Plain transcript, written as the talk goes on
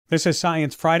This is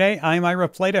Science Friday. I'm Ira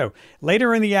Flato.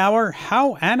 Later in the hour,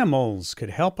 how animals could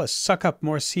help us suck up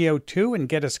more CO2 and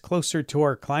get us closer to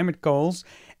our climate goals.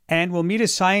 And we'll meet a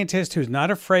scientist who's not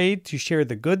afraid to share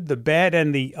the good, the bad,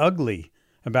 and the ugly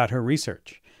about her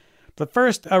research. But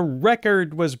first, a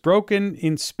record was broken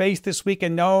in space this week.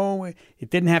 And no, it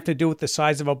didn't have to do with the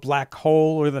size of a black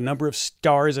hole or the number of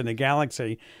stars in a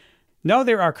galaxy. No,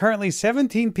 there are currently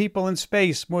 17 people in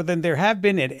space, more than there have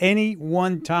been at any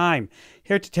one time.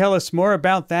 Here to tell us more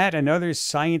about that and other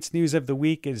science news of the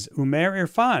week is Umair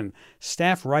Irfan,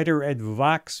 staff writer at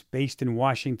Vox, based in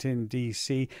Washington,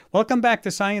 D.C. Welcome back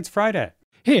to Science Friday.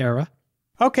 Hey, Ira.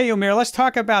 Okay, Umair, let's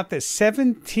talk about this.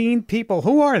 17 people.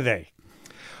 Who are they?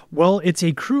 Well, it's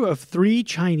a crew of 3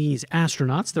 Chinese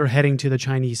astronauts. They're heading to the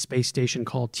Chinese space station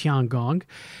called Tiangong.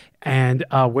 And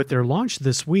with their launch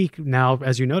this week, now,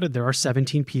 as you noted, there are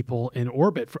 17 people in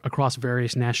orbit across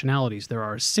various nationalities. There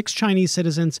are 6 Chinese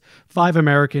citizens, 5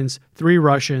 Americans, 3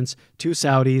 Russians, 2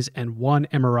 Saudis, and 1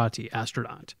 Emirati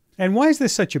astronaut. And why is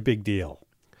this such a big deal?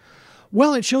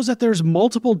 Well, it shows that there's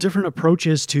multiple different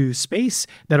approaches to space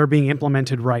that are being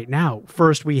implemented right now.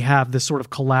 First, we have this sort of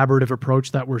collaborative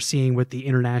approach that we're seeing with the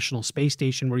International Space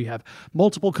Station, where you have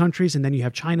multiple countries, and then you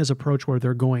have China's approach where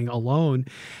they're going alone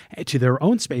to their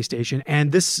own space station.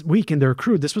 And this week in their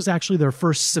crew, this was actually their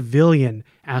first civilian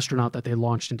astronaut that they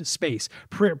launched into space.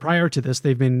 Prior to this,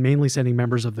 they've been mainly sending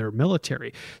members of their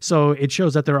military. So it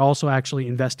shows that they're also actually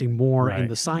investing more in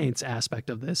the science aspect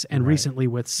of this. And recently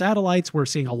with satellites, we're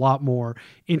seeing a lot more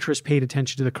interest paid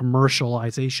attention to the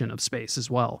commercialization of space as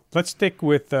well. Let's stick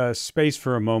with space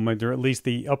for a moment, or at least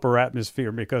the upper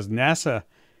atmosphere, because NASA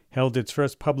held its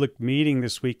first public meeting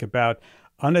this week about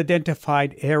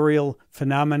unidentified aerial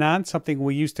phenomenon, something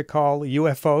we used to call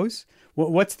UFOs.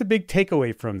 What's the big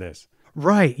takeaway from this?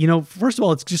 Right. First of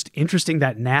all, it's just interesting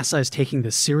that NASA is taking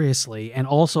this seriously, and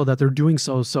also that they're doing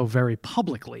so very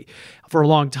publicly. For a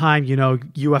long time,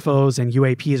 UFOs and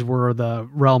UAPs were the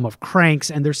realm of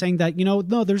cranks, and they're saying that,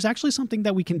 no, there's actually something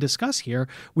that we can discuss here.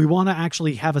 We want to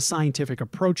actually have a scientific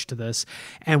approach to this.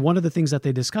 And one of the things that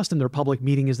they discussed in their public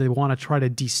meeting is they want to try to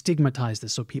destigmatize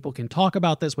this so people can talk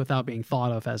about this without being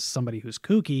thought of as somebody who's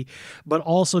kooky, but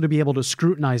also to be able to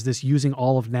scrutinize this using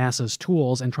all of NASA's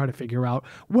tools and try to figure out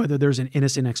whether there's an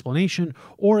innocent explanation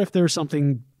or if there's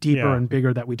something deeper and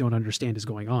bigger that we don't understand is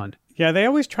going on. Yeah, they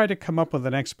always try to come up with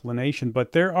an explanation,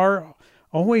 but there are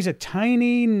always a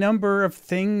tiny number of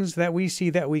things that we see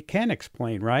that we can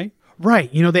explain, right?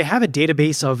 Right. They have a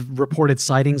database of reported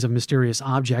sightings of mysterious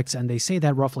objects, and they say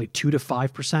that roughly 2 to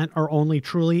 5% are only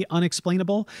truly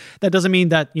unexplainable. That doesn't mean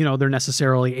that, they're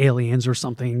necessarily aliens or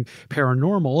something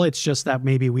paranormal. It's just that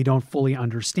maybe we don't fully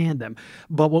understand them.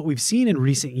 But what we've seen in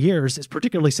recent years, is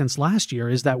particularly since last year,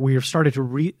 is that we've started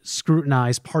to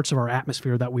scrutinize parts of our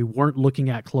atmosphere that we weren't looking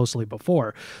at closely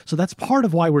before. So that's part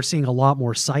of why we're seeing a lot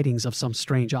more sightings of some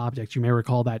strange objects. You may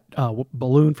recall that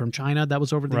balloon from China that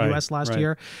was over the U.S. last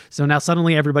year. So now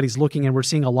suddenly everybody's looking, and we're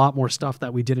seeing a lot more stuff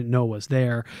that we didn't know was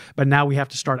there. But now we have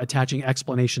to start attaching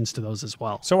explanations to those as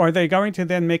well. So are they going to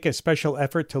then make a special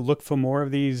effort to look for more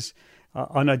of these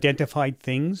unidentified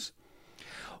things?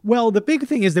 Well, the big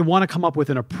thing is they want to come up with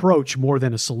an approach more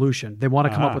than a solution. They want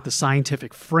to come up with the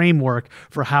scientific framework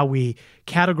for how we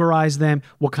categorize them,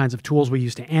 what kinds of tools we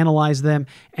use to analyze them,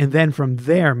 and then from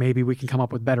there, maybe we can come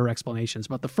up with better explanations.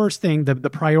 But the first thing, the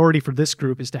priority for this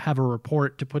group is to have a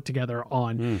report to put together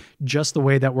on just the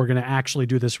way that we're going to actually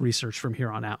do this research from here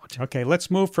on out. Okay,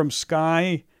 let's move from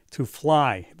sky to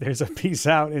fly. There's a piece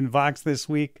out in Vox this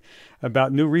week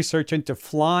about new research into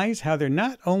flies, how they're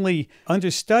not only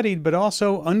understudied, but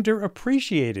also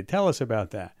underappreciated. Tell us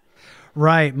about that.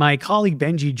 Right. My colleague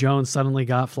Benji Jones suddenly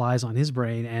got flies on his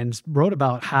brain and wrote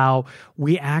about how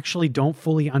we actually don't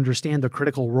fully understand the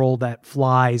critical role that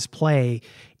flies play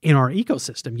in our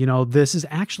ecosystem. This is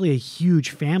actually a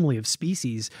huge family of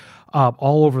species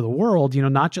all over the world,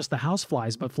 not just the house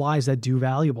flies, but flies that do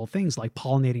valuable things like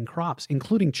pollinating crops,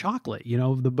 including chocolate.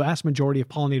 The vast majority of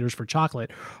pollinators for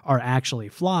chocolate are actually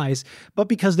flies, but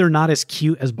because they're not as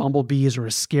cute as bumblebees or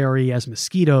as scary as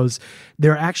mosquitoes,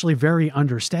 they're actually very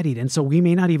understudied. And so we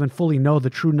may not even fully know the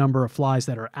true number of flies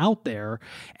that are out there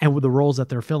and with the roles that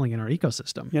they're filling in our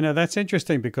ecosystem. That's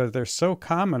interesting because they're so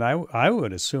common. I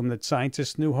would assume that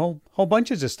scientists knew whole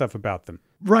bunches of stuff about them.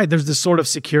 Right. There's this sort of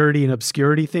security and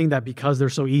obscurity thing that because they're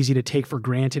so easy to take for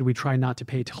granted, we try not to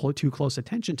pay too close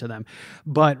attention to them.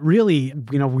 But really,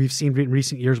 we've seen in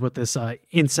recent years with this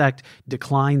insect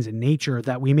declines in nature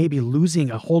that we may be losing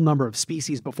a whole number of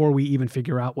species before we even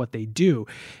figure out what they do.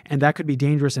 And that could be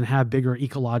dangerous and have bigger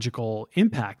ecological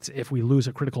impacts if we lose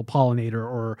a critical pollinator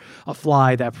or a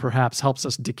fly that perhaps helps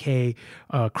us decay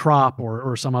a crop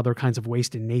or some other kinds of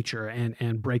waste in nature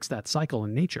and breaks that cycle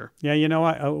in nature.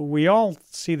 Yeah, we all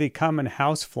see the common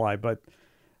housefly, but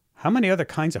how many other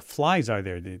kinds of flies are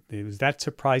there? Is that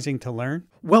surprising to learn?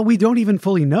 Well, we don't even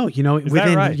fully know, Is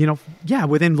that right?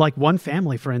 Within like one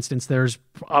family, for instance,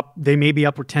 they may be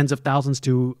upward tens of thousands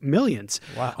to millions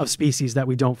of species that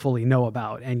we don't fully know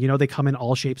about. And, they come in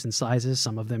all shapes and sizes.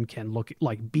 Some of them can look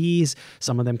like bees.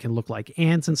 Some of them can look like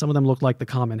ants, and some of them look like the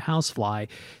common housefly.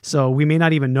 So we may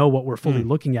not even know what we're fully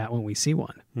looking at when we see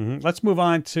one. Mm-hmm. Let's move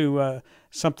on to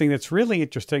something that's really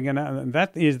interesting, and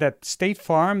that is that State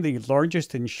Farm, the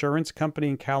largest insurance company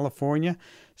in California,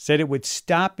 said it would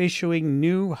stop issuing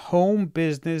new home,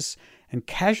 business, and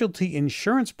casualty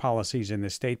insurance policies in the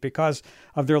state because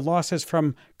of their losses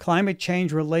from climate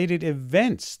change-related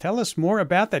events. Tell us more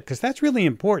about that, because that's really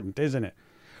important, isn't it?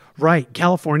 Right.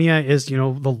 California is, the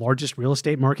largest real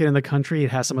estate market in the country.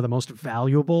 It has some of the most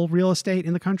valuable real estate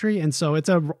in the country. And so it's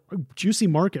a juicy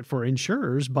market for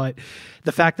insurers. But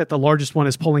the fact that the largest one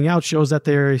is pulling out shows that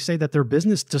they say that their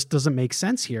business just doesn't make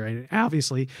sense here. And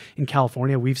obviously in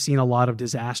California, we've seen a lot of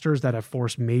disasters that have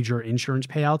forced major insurance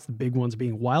payouts, the big ones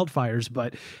being wildfires.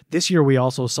 But this year we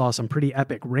also saw some pretty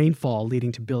epic rainfall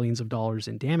leading to billions of dollars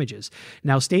in damages.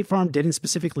 Now, State Farm didn't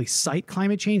specifically cite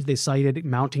climate change. They cited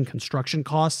mounting construction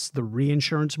costs, the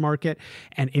reinsurance market,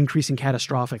 and increasing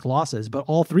catastrophic losses. But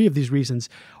all three of these reasons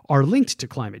are linked to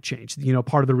climate change.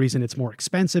 Part of the reason it's more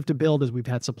expensive to build is we've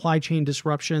had supply chain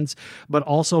disruptions, but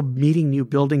also meeting new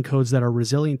building codes that are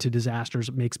resilient to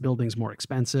disasters makes buildings more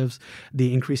expensive.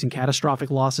 The increasing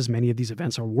catastrophic losses, many of these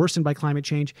events are worsened by climate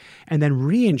change. And then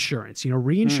reinsurance.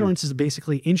 Reinsurance is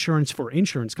basically insurance for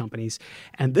insurance companies.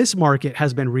 And this market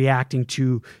has been reacting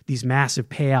to these massive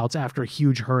payouts after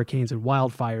huge hurricanes and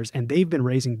wildfires, and they've been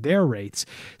raising their rates.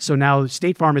 So now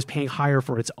State Farm is paying higher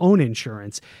for its own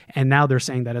insurance. And now they're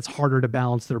saying that it's harder to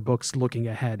balance their books looking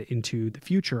ahead into the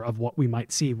future of what we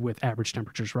might see with average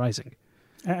temperatures rising.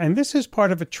 And this is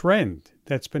part of a trend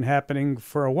that's been happening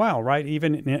for a while, right?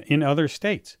 Even in other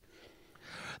states.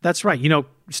 That's right.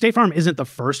 State Farm isn't the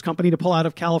first company to pull out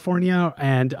of California,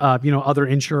 and other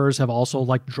insurers have also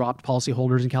dropped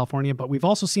policyholders in California. But we've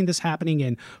also seen this happening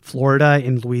in Florida,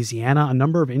 in Louisiana. A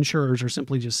number of insurers are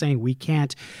simply just saying we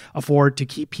can't afford to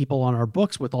keep people on our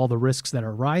books with all the risks that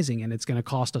are rising, and it's going to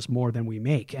cost us more than we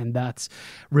make, and that's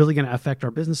really going to affect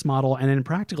our business model. And in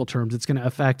practical terms, it's going to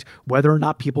affect whether or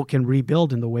not people can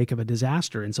rebuild in the wake of a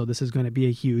disaster. And so this is going to be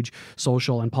a huge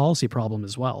social and policy problem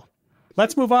as well.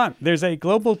 Let's move on. There's a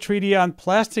global treaty on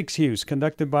plastics use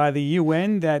conducted by the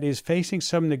UN that is facing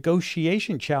some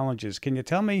negotiation challenges. Can you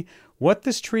tell me what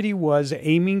this treaty was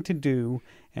aiming to do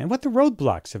and what the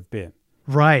roadblocks have been?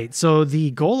 Right. So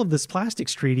the goal of this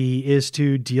plastics treaty is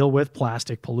to deal with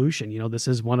plastic pollution. This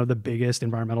is one of the biggest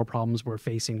environmental problems we're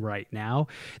facing right now.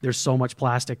 There's so much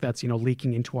plastic that's,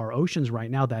 leaking into our oceans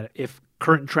right now that if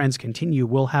current trends continue,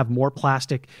 we'll have more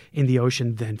plastic in the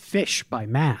ocean than fish by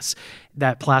mass.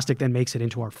 That plastic then makes it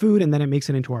into our food, and then it makes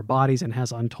it into our bodies and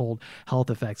has untold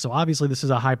health effects. So obviously this is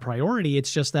a high priority.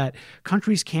 It's just that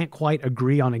countries can't quite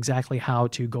agree on exactly how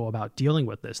to go about dealing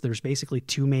with this. There's basically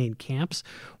two main camps.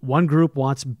 One group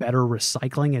wants better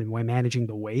recycling and managing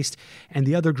the waste, and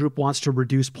the other group wants to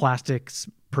reduce plastics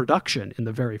production in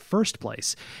the very first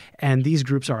place. And these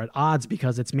groups are at odds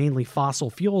because it's mainly fossil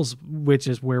fuels, which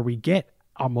is where we get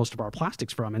most of our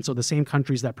plastics from. And so the same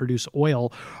countries that produce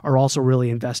oil are also really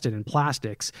invested in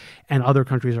plastics, and other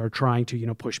countries are trying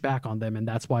to, push back on them. And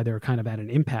that's why they're kind of at an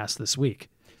impasse this week.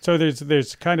 So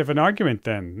there's kind of an argument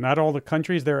then. Not all the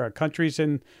countries, there are countries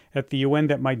at the UN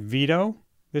that might veto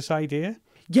this idea?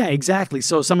 Yeah, exactly.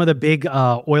 So some of the big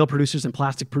oil producers and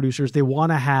plastic producers, they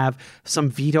want to have some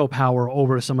veto power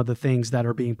over some of the things that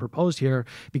are being proposed here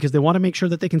because they want to make sure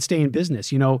that they can stay in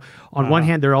business. On one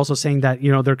hand, they're also saying that,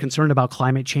 they're concerned about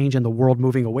climate change and the world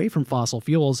moving away from fossil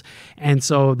fuels. And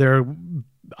so they're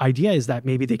idea is that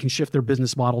maybe they can shift their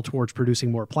business model towards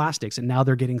producing more plastics. And now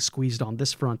they're getting squeezed on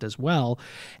this front as well.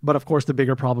 But of course, the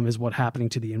bigger problem is what's happening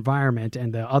to the environment.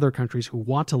 And the other countries who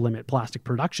want to limit plastic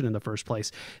production in the first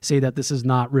place say that this is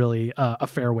not really a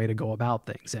fair way to go about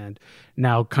things. And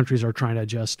now countries are trying to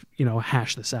just,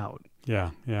 hash this out.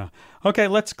 Yeah. Okay,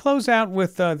 let's close out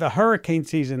with the hurricane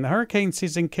season. The hurricane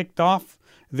season kicked off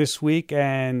this week,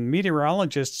 and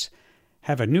meteorologists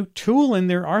have a new tool in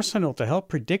their arsenal to help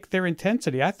predict their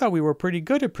intensity. I thought we were pretty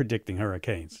good at predicting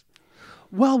hurricanes.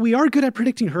 Well, we are good at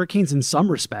predicting hurricanes in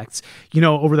some respects.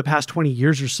 Over the past 20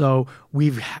 years or so,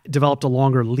 we've developed a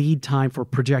longer lead time for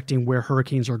projecting where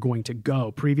hurricanes are going to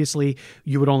go. Previously,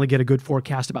 you would only get a good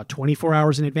forecast about 24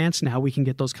 hours in advance. Now we can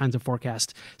get those kinds of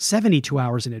forecasts 72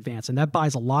 hours in advance, and that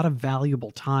buys a lot of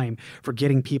valuable time for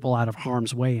getting people out of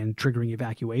harm's way and triggering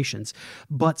evacuations.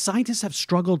 But scientists have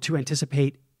struggled to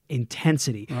anticipate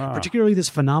intensity, particularly this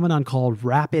phenomenon called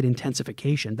rapid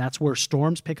intensification. That's where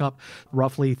storms pick up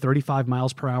roughly 35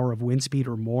 miles per hour of wind speed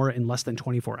or more in less than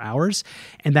 24 hours.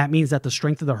 And that means that the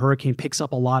strength of the hurricane picks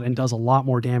up a lot and does a lot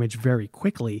more damage very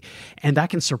quickly. And that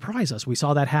can surprise us. We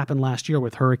saw that happen last year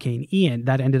with Hurricane Ian.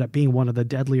 That ended up being one of the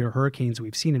deadlier hurricanes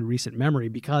we've seen in recent memory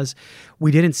because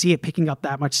we didn't see it picking up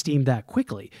that much steam that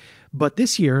quickly. But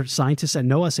this year, scientists at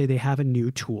NOAA say they have a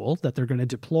new tool that they're going to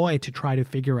deploy to try to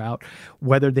figure out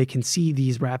whether they can see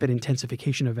these rapid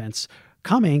intensification events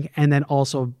coming and then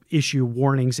also issue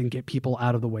warnings and get people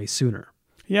out of the way sooner.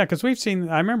 Yeah, because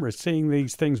I remember seeing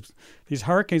these things, these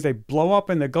hurricanes, they blow up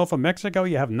in the Gulf of Mexico.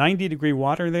 You have 90-degree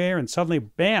water there, and suddenly,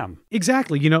 bam.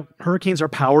 Exactly. Hurricanes are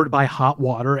powered by hot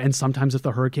water, and sometimes if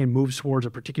the hurricane moves towards a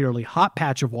particularly hot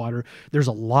patch of water, there's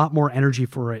a lot more energy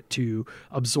for it to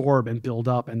absorb and build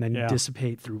up and then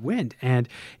dissipate through wind. And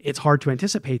it's hard to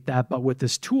anticipate that, but with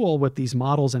this tool, with these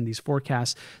models and these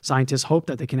forecasts, scientists hope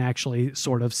that they can actually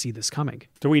sort of see this coming.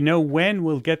 Do we know when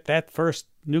we'll get that first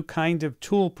new kind of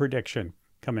tool prediction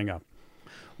coming up?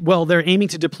 Well, they're aiming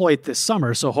to deploy it this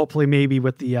summer, so hopefully maybe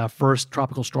with the first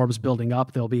tropical storms building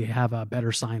up, they'll have a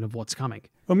better sign of what's coming.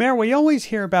 Omer, we always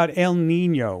hear about El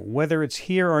Nino, whether it's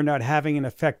here or not having an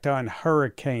effect on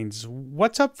hurricanes.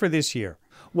 What's up for this year?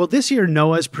 Well, this year,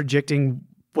 NOAA is predicting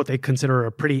what they consider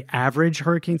a pretty average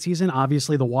hurricane season.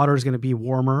 Obviously, the water is going to be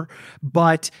warmer,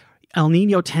 but El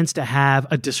Nino tends to have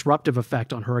a disruptive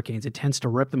effect on hurricanes. It tends to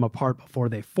rip them apart before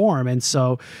they form. And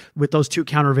so with those two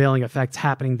countervailing effects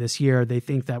happening this year, they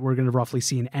think that we're going to roughly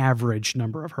see an average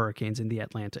number of hurricanes in the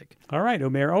Atlantic. All right,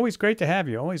 Omer, always great to have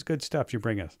you. Always good stuff you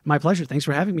bring us. My pleasure. Thanks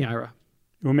for having me, Ira.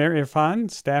 Omer Irfan,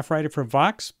 staff writer for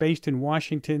Vox, based in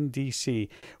Washington, D.C.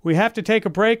 We have to take a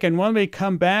break, and when we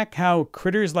come back, how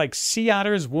critters like sea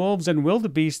otters, wolves, and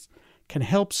wildebeest can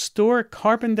help store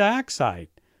carbon dioxide.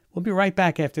 We'll be right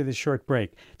back after this short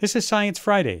break. This is Science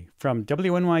Friday from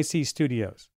WNYC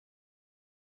Studios.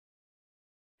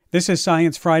 This is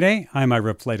Science Friday. I'm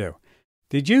Ira Plato.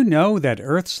 Did you know that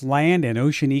Earth's land and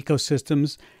ocean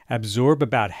ecosystems absorb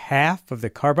about half of the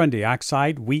carbon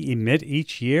dioxide we emit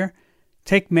each year?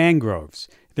 Take mangroves.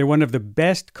 They're one of the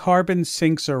best carbon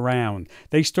sinks around.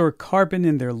 They store carbon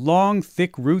in their long,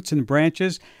 thick roots and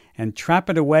branches and trap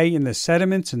it away in the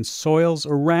sediments and soils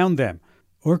around them.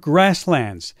 Or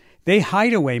grasslands. They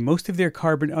hide away most of their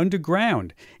carbon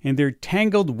underground in their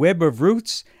tangled web of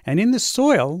roots and in the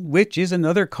soil, which is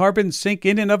another carbon sink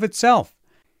in and of itself.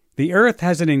 The Earth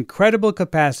has an incredible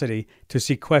capacity to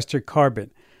sequester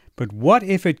carbon, but what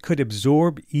if it could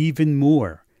absorb even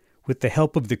more with the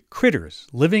help of the critters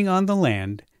living on the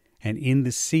land and in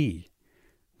the sea?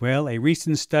 Well, a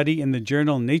recent study in the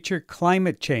journal Nature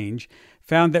Climate Change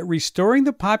found that restoring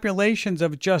the populations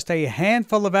of just a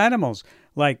handful of animals,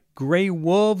 like gray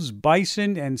wolves,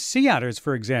 bison, and sea otters,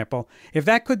 for example, if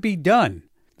that could be done,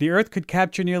 the Earth could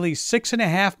capture nearly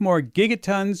 6.5 more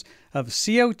gigatons of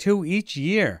CO2 each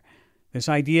year. This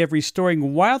idea of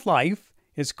restoring wildlife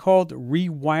is called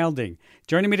rewilding.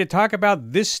 Joining me to talk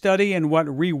about this study and what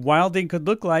rewilding could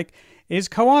look like is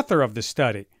co-author of the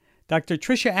study, Dr.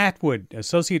 Tricia Atwood,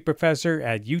 Associate Professor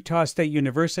at Utah State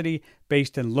University,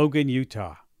 based in Logan,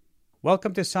 Utah.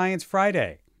 Welcome to Science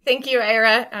Friday. Thank you,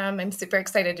 Ira. I'm super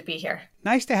excited to be here.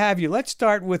 Nice to have you. Let's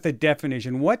start with a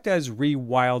definition. What does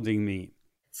rewilding mean?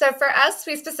 So for us,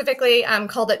 we specifically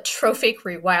called it trophic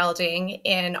rewilding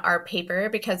in our paper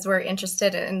because we're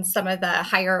interested in some of the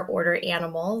higher order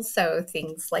animals, so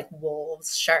things like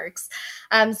wolves, sharks.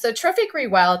 So trophic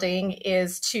rewilding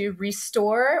is to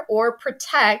restore or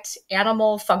protect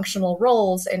animal functional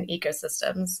roles in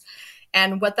ecosystems.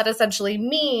 And what that essentially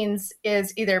means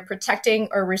is either protecting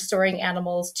or restoring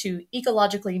animals to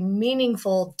ecologically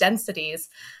meaningful densities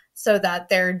so that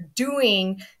they're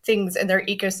doing things in their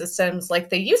ecosystems like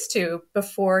they used to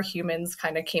before humans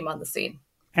kind of came on the scene.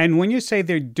 And when you say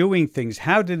they're doing things,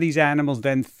 how do these animals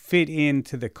then fit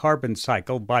into the carbon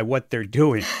cycle by what they're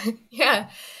doing? Yeah.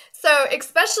 So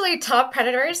especially top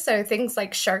predators, so things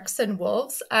like sharks and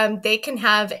wolves, they can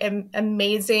have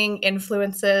amazing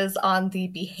influences on the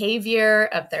behavior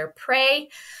of their prey.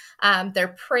 Their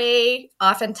prey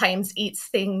oftentimes eats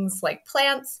things like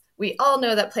plants, we all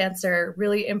know that plants are a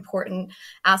really important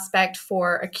aspect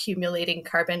for accumulating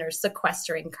carbon or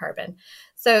sequestering carbon.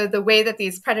 So the way that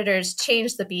these predators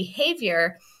change the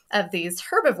behavior of these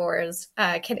herbivores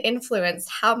can influence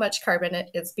how much carbon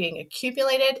is being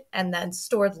accumulated and then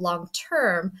stored long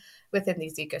term within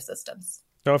these ecosystems.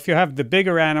 So if you have the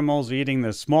bigger animals eating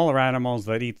the smaller animals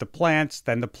that eat the plants,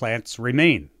 then the plants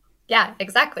remain. Yeah,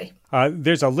 exactly.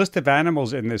 There's a list of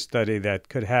animals in this study that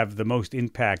could have the most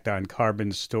impact on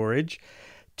carbon storage.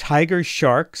 Tiger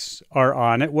sharks are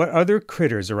on it. What other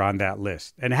critters are on that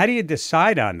list? And how do you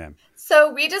decide on them?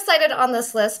 So we decided on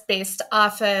this list based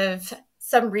off of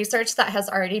some research that has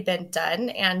already been done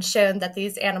and shown that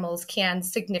these animals can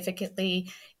significantly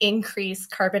increase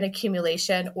carbon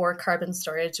accumulation or carbon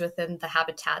storage within the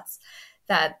habitats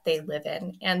that they live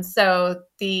in. And so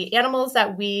the animals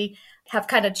that we have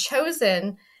kind of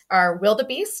chosen are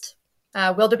wildebeest.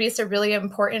 Wildebeest are really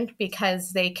important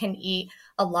because they can eat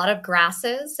a lot of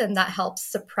grasses, and that helps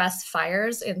suppress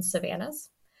fires in savannas.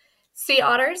 Sea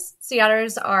otters. Sea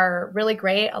otters are really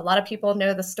great. A lot of people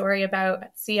know the story about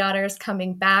sea otters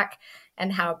coming back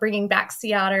and how bringing back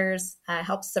sea otters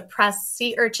helps suppress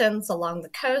sea urchins along the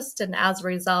coast. And as a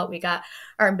result, we got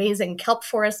our amazing kelp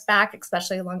forest back,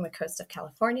 especially along the coast of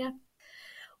California.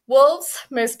 Wolves,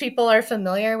 most people are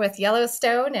familiar with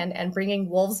Yellowstone and bringing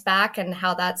wolves back and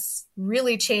how that's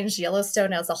really changed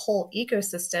Yellowstone as a whole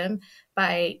ecosystem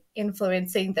by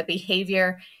influencing the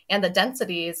behavior and the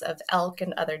densities of elk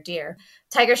and other deer.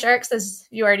 Tiger sharks, as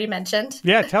you already mentioned.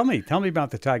 Yeah, tell me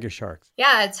about the tiger sharks.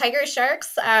 Yeah, tiger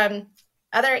sharks,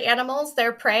 other animals,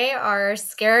 their prey are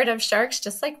scared of sharks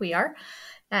just like we are.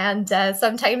 And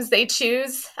sometimes they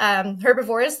choose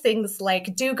herbivores, things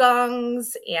like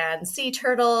dugongs and sea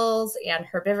turtles and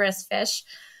herbivorous fish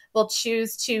will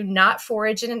choose to not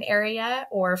forage in an area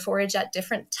or forage at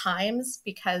different times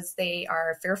because they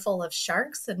are fearful of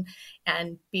sharks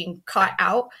and being caught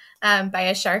out by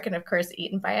a shark and, of course,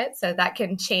 eaten by it. So that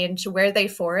can change where they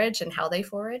forage and how they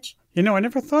forage. You know, I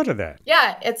never thought of that.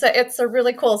 Yeah, it's a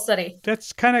really cool study.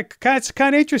 That's kind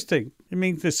of interesting. I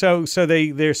mean, so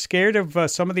they're scared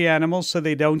of some of the animals, so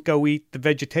they don't go eat the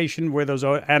vegetation where those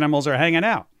animals are hanging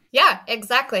out. Yeah,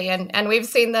 exactly. And we've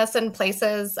seen this in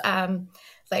places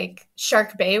like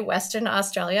Shark Bay, Western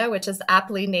Australia, which is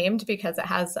aptly named because it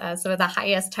has some of the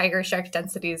highest tiger shark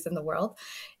densities in the world.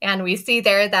 And we see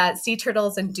there that sea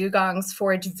turtles and dugongs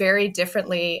forage very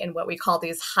differently in what we call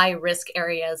these high-risk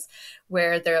areas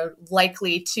where they're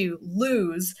likely to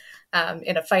lose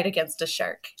in a fight against a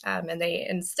shark. And they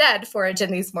instead forage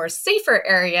in these more safer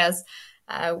areas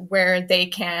where they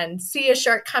can see a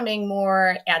shark coming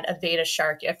more and evade a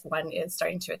shark if one is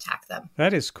starting to attack them.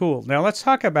 That is cool. Now let's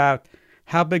talk about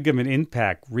how big of an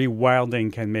impact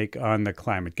rewilding can make on the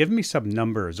climate. Give me some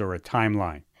numbers or a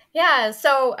timeline. Yeah,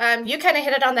 so you kind of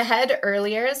hit it on the head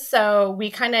earlier. So we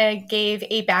kind of gave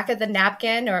a back of the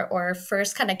napkin or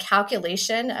first kind of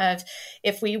calculation of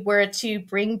if we were to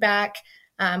bring back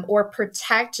or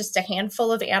protect just a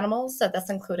handful of animals. So this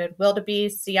included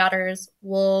wildebeest, sea otters,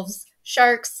 wolves,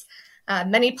 sharks,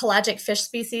 many pelagic fish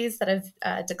species that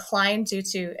have declined due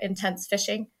to intense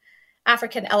fishing,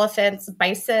 African elephants,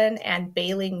 bison, and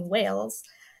baleen whales,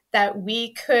 that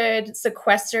we could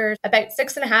sequester about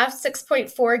 6.4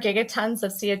 gigatons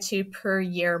of CO2 per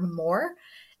year more.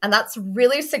 And that's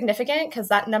really significant because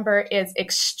that number is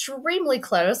extremely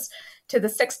close to the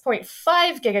 6.5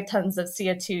 gigatons of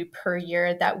CO2 per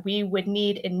year that we would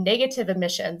need in negative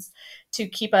emissions to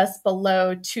keep us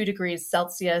below 2 degrees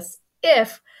Celsius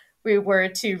if we were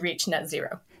to reach net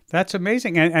zero. That's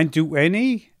amazing. And do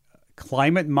any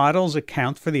climate models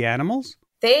account for the animals?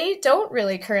 They don't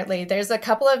really currently. There's a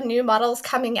couple of new models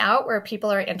coming out where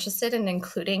people are interested in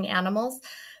including animals.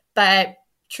 But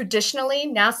traditionally,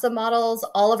 NASA models,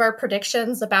 all of our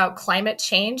predictions about climate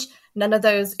change, none of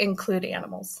those include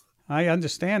animals. I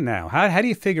understand now. How do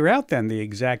you figure out then the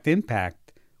exact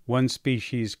impact one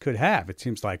species could have? It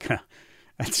seems like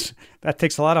that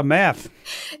takes a lot of math.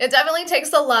 It definitely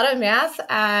takes a lot of math,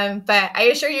 but I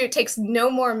assure you it takes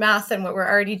no more math than what we're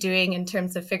already doing in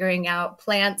terms of figuring out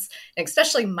plants, and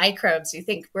especially microbes. You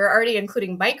think we're already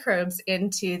including microbes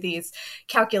into these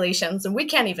calculations, and we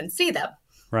can't even see them.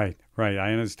 Right.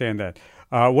 I understand that.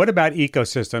 What about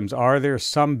ecosystems? Are there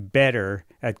some better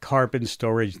at carbon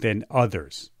storage than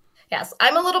others? Yes,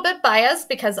 I'm a little bit biased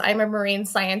because I'm a marine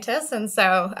scientist. And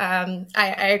so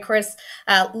I of course,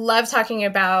 love talking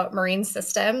about marine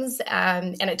systems.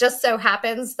 And it just so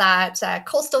happens that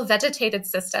coastal vegetated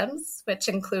systems, which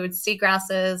include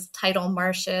seagrasses, tidal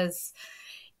marshes,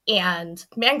 and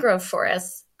mangrove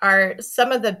forests, are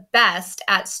some of the best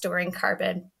at storing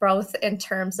carbon, both in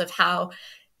terms of how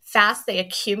fast they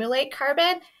accumulate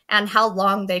carbon and how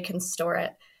long they can store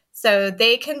it. So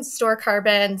they can store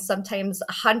carbon sometimes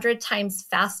 100 times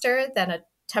faster than a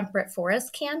temperate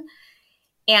forest can,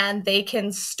 and they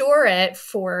can store it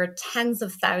for tens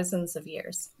of thousands of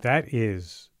years.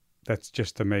 That's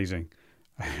just amazing.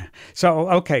 So,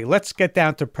 okay, let's get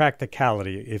down to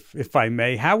practicality, if I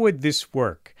may. How would this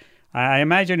work? I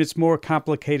imagine it's more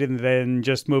complicated than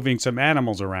just moving some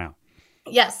animals around.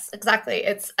 Yes, exactly.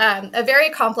 It's a very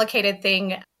complicated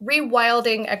thing.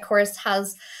 Rewilding, of course,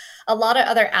 has a lot of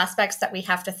other aspects that we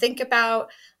have to think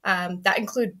about that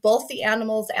include both the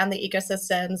animals and the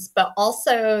ecosystems, but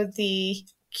also the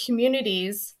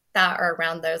communities that are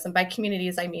around those. And by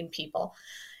communities, I mean people.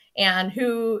 And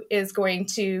who is going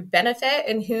to benefit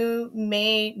and who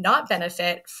may not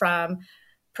benefit from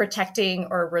protecting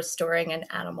or restoring an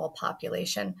animal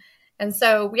population. And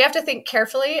so we have to think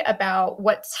carefully about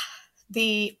what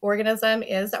the organism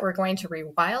is that we're going to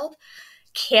rewild.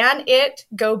 Can it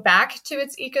go back to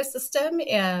its ecosystem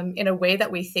in a way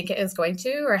that we think it is going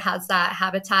to, or has that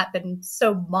habitat been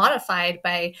so modified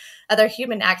by other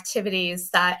human activities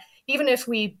that even if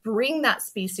we bring that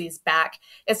species back,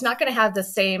 it's not going to have the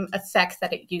same effect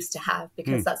that it used to have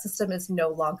because that system is no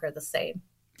longer the same.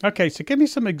 Okay, so give me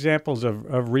some examples of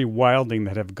rewilding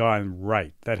that have gone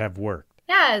right, that have worked.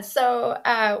 Yeah, so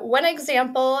one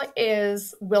example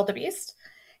is wildebeest.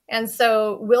 And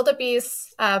so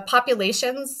wildebeest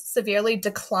populations severely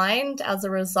declined as a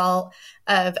result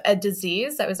of a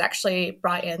disease that was actually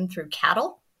brought in through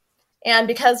cattle. And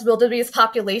because wildebeest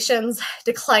populations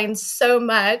declined so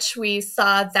much, we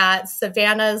saw that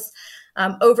savannas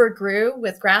overgrew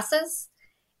with grasses.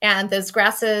 And those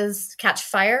grasses catch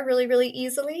fire really, really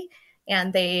easily.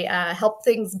 And they help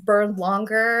things burn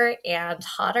longer and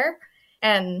hotter.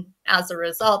 And as a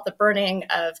result, the burning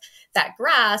of that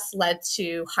grass led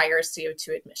to higher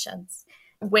CO2 emissions.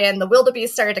 When the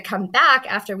wildebeest started to come back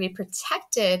after we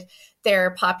protected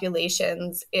their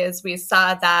populations, is we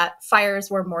saw that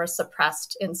fires were more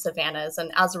suppressed in savannas.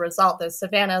 And as a result, those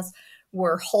savannas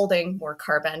were holding more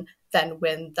carbon than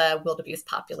when the wildebeest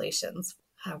populations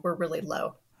were really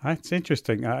low. That's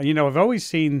interesting. I've always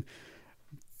seen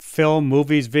film,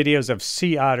 movies, videos of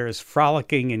sea otters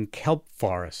frolicking in kelp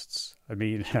forests. I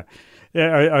mean,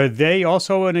 are they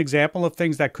also an example of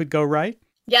things that could go right?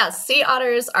 Yes, sea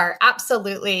otters are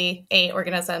absolutely an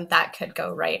organism that could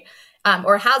go right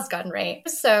or has gone right.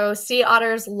 So sea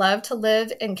otters love to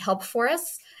live in kelp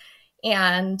forests,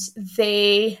 and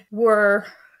they were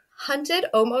hunted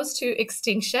almost to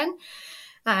extinction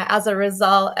as a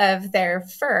result of their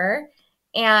fur.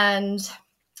 And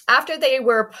after they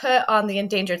were put on the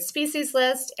endangered species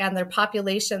list and their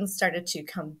populations started to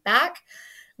come back,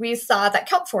 we saw that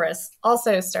kelp forests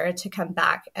also started to come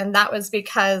back. And that was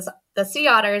because the sea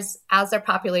otters, as their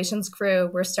populations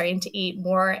grew, were starting to eat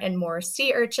more and more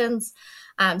sea urchins.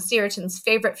 Sea urchins'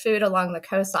 favorite food along the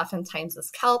coast oftentimes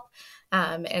is kelp.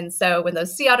 And so when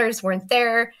those sea otters weren't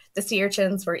there, the sea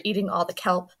urchins were eating all the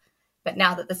kelp. But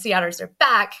now that the sea otters are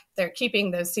back, they're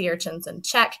keeping those sea urchins in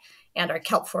check, and our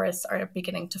kelp forests are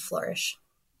beginning to flourish.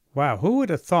 Wow, who would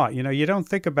have thought? You don't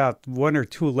think about one or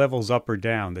two levels up or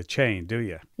down the chain, do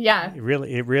you? Yeah. It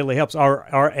really helps.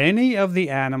 Are any of the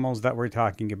animals that we're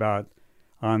talking about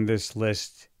on this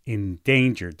list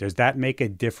endangered? Does that make a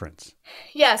difference?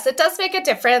 Yes, it does make a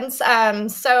difference.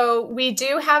 So we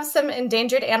do have some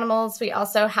endangered animals. We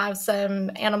also have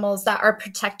some animals that are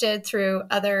protected through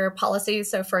other policies.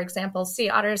 So, for example, sea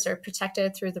otters are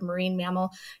protected through the Marine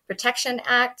Mammal Protection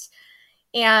Act.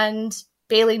 And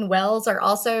baleen whales are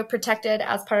also protected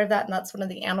as part of that. And that's one of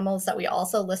the animals that we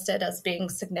also listed as being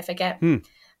significant.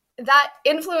 That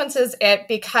influences it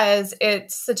because it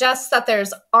suggests that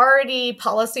there's already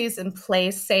policies in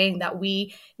place saying that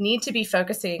we need to be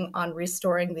focusing on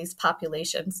restoring these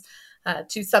populations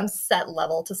to some set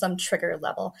level, to some trigger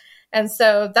level. And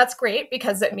so that's great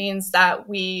because it means that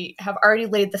we have already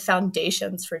laid the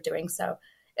foundations for doing so.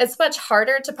 It's much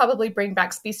harder to probably bring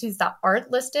back species that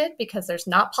aren't listed because there's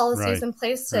not policies in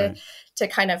place to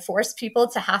kind of force people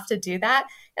to have to do that.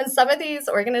 And some of these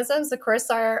organisms, of course,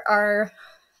 are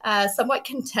somewhat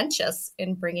contentious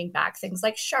in bringing back things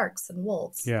like sharks and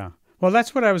wolves. Yeah. Well,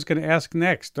 that's what I was going to ask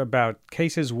next about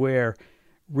cases where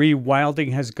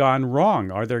rewilding has gone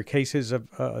wrong. Are there cases of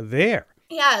there?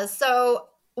 Yeah. So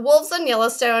wolves in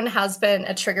Yellowstone has been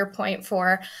a trigger point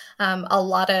for a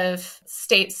lot of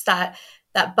states that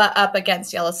butt up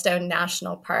against Yellowstone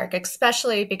National Park,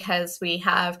 especially because we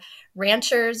have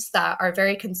ranchers that are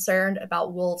very concerned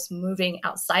about wolves moving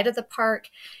outside of the park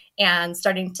and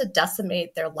starting to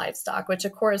decimate their livestock, which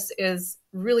of course is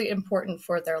really important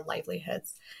for their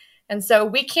livelihoods. And so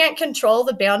we can't control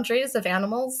the boundaries of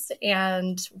animals,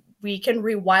 and we can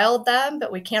rewild them,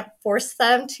 but we can't force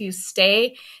them to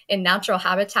stay in natural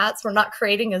habitats. We're not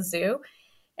creating a zoo.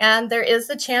 And there is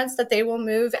a chance that they will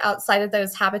move outside of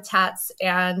those habitats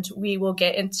and we will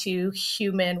get into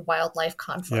human wildlife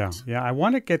conflict. Yeah. I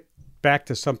want to get back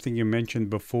to something you mentioned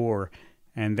before,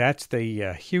 and that's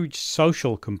the huge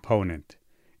social component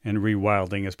in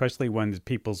rewilding, especially when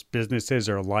people's businesses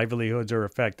or livelihoods are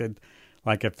affected,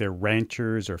 like if they're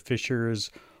ranchers or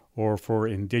fishers, or for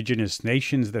indigenous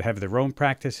nations that have their own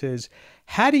practices.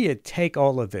 How do you take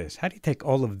all of this? How do you take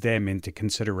all of them into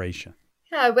consideration?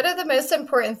 Yeah, one of the most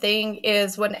important thing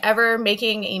is whenever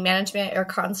making a management or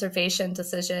conservation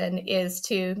decision is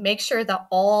to make sure that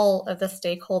all of the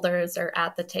stakeholders are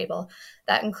at the table.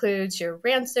 That includes your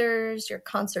ranchers, your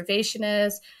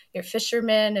conservationists, your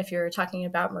fishermen, if you're talking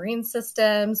about marine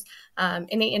systems,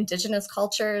 any indigenous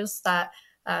cultures that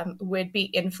would be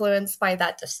influenced by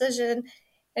that decision,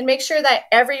 and make sure that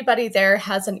everybody there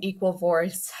has an equal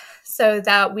voice so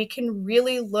that we can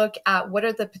really look at what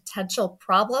are the potential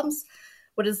problems.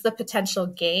 What is the potential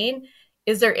gain?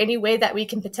 Is there any way that we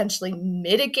can potentially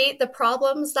mitigate the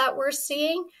problems that we're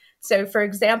seeing? So, for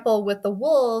example, with the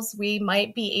wolves, we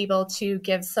might be able to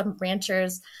give some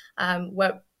ranchers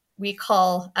what we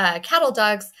call cattle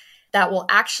dogs that will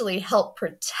actually help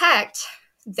protect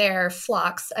their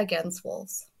flocks against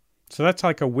wolves. So that's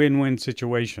like a win-win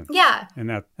situation. Yeah.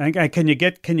 And can you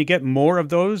get more of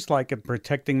those, like in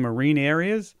protecting marine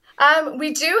areas?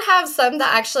 We do have some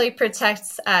that actually protect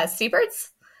seabirds.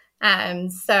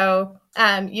 So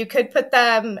you could put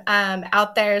them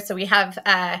out there. So we have,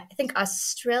 I think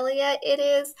Australia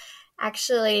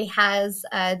actually has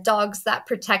dogs that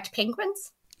protect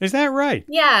penguins. Is that right?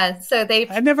 Yeah. So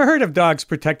I've never heard of dogs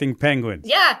protecting penguins.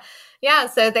 Yeah. Yeah,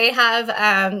 so they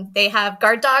have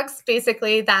guard dogs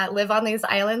basically that live on these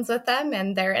islands with them,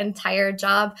 and their entire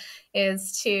job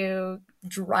is to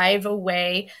drive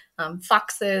away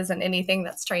foxes and anything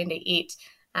that's trying to eat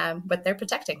what they're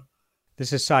protecting.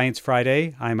 This is Science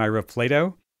Friday. I'm Ira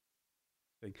Flato.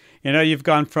 You know, you've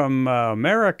gone from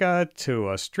America to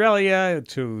Australia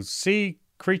to sea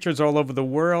creatures all over the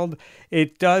world.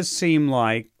 It does seem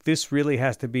like this really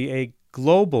has to be a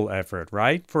global effort,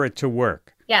 right, for it to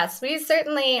work. Yes,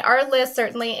 our list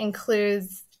certainly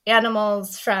includes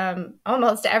animals from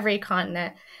almost every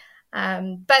continent.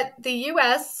 But the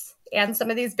U.S. and some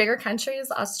of these bigger countries,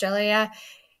 Australia,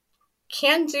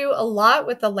 can do a lot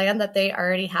with the land that they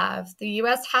already have. The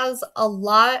U.S. has a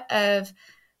lot of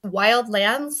wild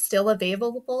lands still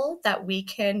available that we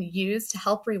can use to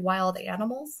help rewild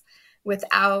animals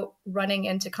without running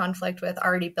into conflict with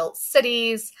already built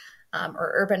cities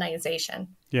or urbanization.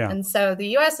 Yeah. And so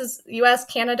the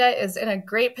Canada is in a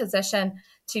great position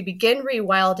to begin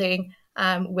rewilding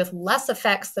with less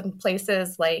effects than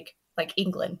places like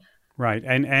England. Right.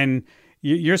 And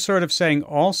you're sort of saying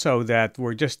also that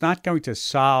we're just not going to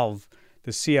solve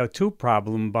the CO2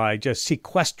 problem by just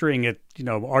sequestering it,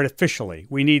 artificially.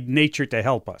 We need nature to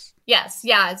help us. Yes.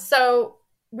 Yeah. So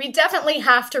we definitely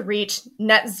have to reach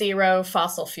net zero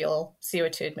fossil fuel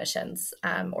CO2 emissions,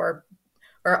 or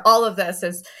all of this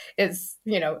is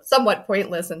somewhat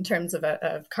pointless in terms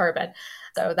of carbon.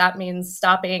 So that means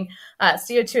stopping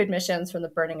CO2 emissions from the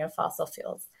burning of fossil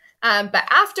fuels. But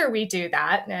after we do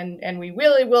that, and we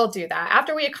really will do that,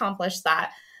 after we accomplish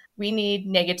that, we need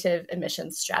negative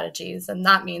emission strategies. And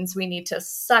that means we need to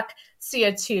suck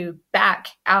CO2 back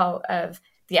out of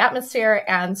the atmosphere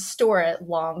and store it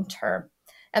long term.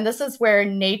 And this is where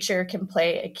nature can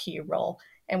play a key role.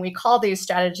 And we call these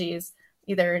strategies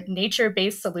either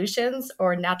nature-based solutions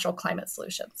or natural climate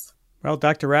solutions. Well,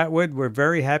 Dr. Atwood, we're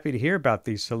very happy to hear about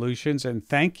these solutions, and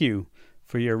thank you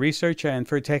for your research and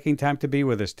for taking time to be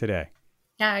with us today.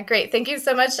 Yeah, great. Thank you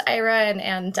so much, Ira,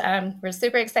 and we're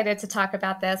super excited to talk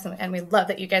about this, and we love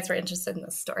that you guys were interested in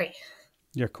this story.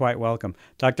 You're quite welcome.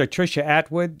 Dr. Tricia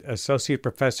Atwood, Associate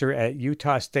Professor at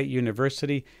Utah State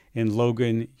University in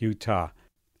Logan, Utah.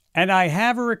 And I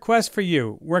have a request for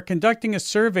you. We're conducting a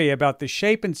survey about the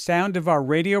shape and sound of our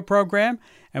radio program,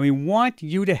 and we want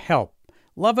you to help.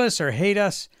 Love us or hate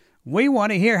us, we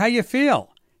want to hear how you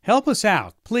feel. Help us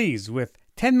out, please, with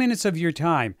 10 minutes of your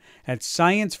time at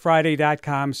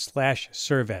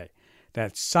sciencefriday.com/survey.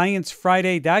 That's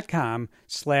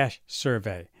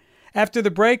sciencefriday.com/survey. After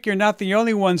the break, you're not the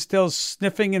only one still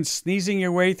sniffing and sneezing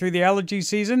your way through the allergy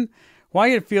season.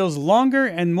 Why it feels longer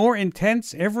and more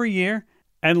intense every year.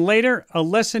 And later, a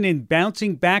lesson in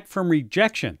bouncing back from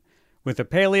rejection with a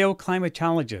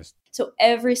paleoclimatologist. So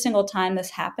every single time this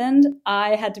happened,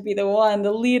 I had to be the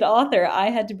lead author.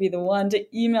 I had to be the one to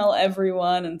email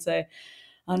everyone and say,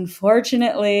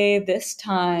 unfortunately, this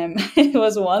time it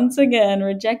was once again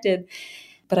rejected.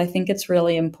 but I think it's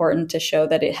really important to show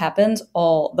that it happens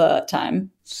all the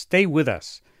time. Stay with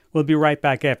us. We'll be right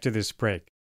back after this break.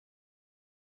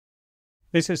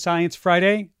 This is Science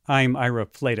Friday. I'm Ira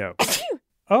Flato.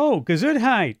 Oh,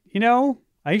 Gesundheit.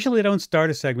 I usually don't start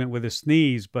a segment with a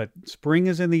sneeze, but spring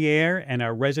is in the air, and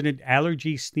our resident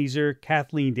allergy sneezer,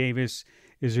 Kathleen Davis,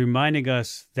 is reminding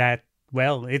us that,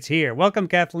 well, it's here. Welcome,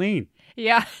 Kathleen.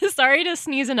 Yeah, sorry to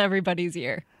sneeze in everybody's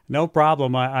ear. No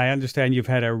problem. I understand you've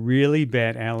had a really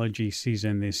bad allergy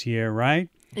season this year, right?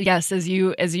 Yes, as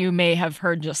you may have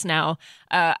heard just now,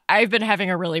 I've been having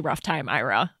a really rough time,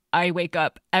 Ira. I wake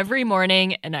up every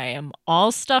morning and I am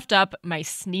all stuffed up. My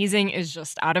sneezing is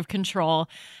just out of control.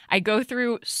 I go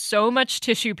through so much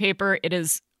tissue paper. It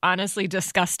is honestly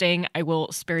disgusting. I will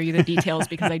spare you the details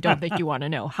because I don't think you want to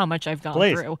know how much I've gone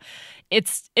through.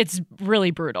 It's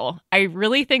really brutal. I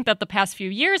really think that the past few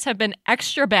years have been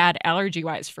extra bad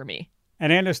allergy-wise for me.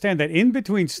 And I understand that in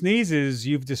between sneezes,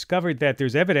 you've discovered that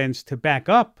there's evidence to back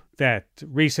up that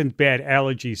recent bad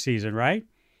allergy season, right?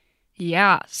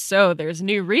 Yeah, so there's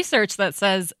new research that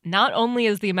says not only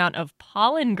is the amount of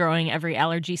pollen growing every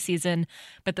allergy season,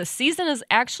 but the season is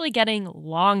actually getting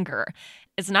longer.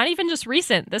 It's not even just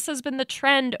recent. This has been the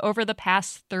trend over the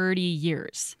past 30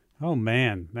 years. Oh,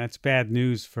 man, that's bad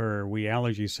news for we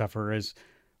allergy sufferers.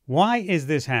 Why is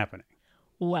this happening?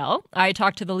 Well, I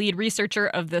talked to the lead researcher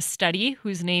of this study,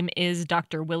 whose name is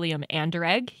Dr. William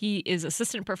Anderegg. He is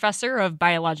assistant professor of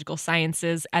biological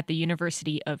sciences at the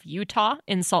University of Utah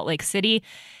in Salt Lake City.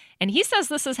 And he says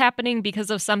this is happening because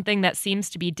of something that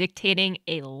seems to be dictating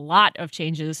a lot of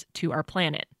changes to our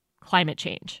planet: climate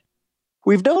change.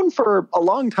 We've known for a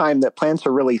long time that plants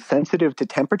are really sensitive to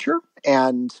temperature.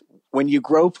 And when you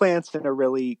grow plants in a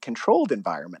really controlled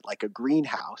environment, like a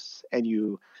greenhouse, and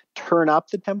you turn up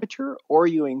the temperature or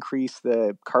you increase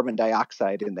the carbon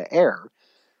dioxide in the air,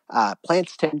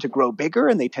 plants tend to grow bigger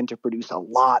and they tend to produce a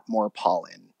lot more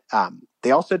pollen.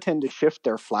 They also tend to shift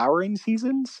their flowering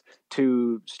seasons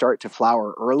to start to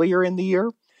flower earlier in the year.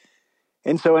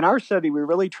 And so in our study, we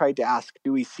really tried to ask,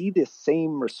 do we see the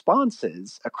same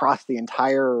responses across the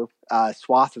entire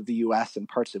swath of the US and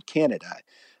parts of Canada?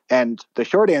 And the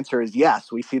short answer is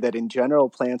yes. We see that in general,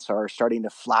 plants are starting to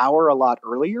flower a lot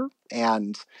earlier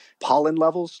and pollen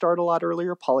levels start a lot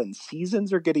earlier. Pollen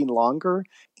seasons are getting longer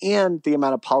and the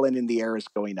amount of pollen in the air is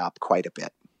going up quite a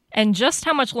bit. And just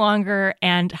how much longer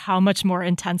and how much more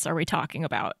intense are we talking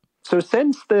about? So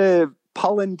since the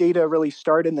pollen data really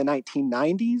started in the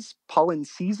 1990s, pollen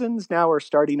seasons now are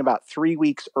starting about 3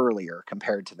 weeks earlier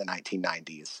compared to the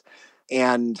 1990s.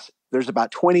 And there's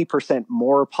about 20%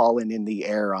 more pollen in the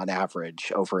air on average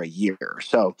over a year.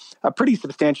 So a pretty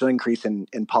substantial increase in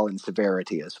pollen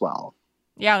severity as well.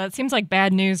 Yeah, that seems like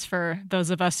bad news for those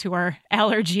of us who are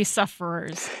allergy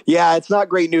sufferers. Yeah, it's not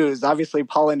great news. Obviously,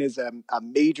 pollen is a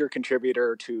major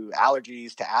contributor to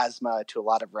allergies, to asthma, to a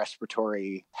lot of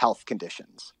respiratory health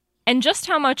conditions. And just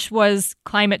how much was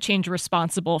climate change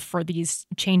responsible for these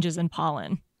changes in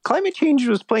pollen? Climate change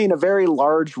was playing a very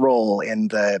large role in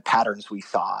the patterns we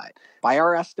saw. By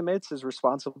our estimates, is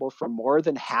responsible for more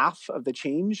than half of the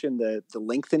change in the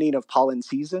lengthening of pollen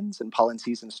seasons and pollen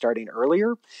seasons starting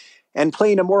earlier, and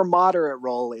playing a more moderate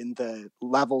role in the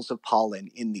levels of pollen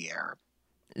in the air.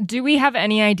 Do we have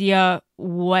any idea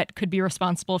what could be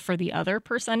responsible for the other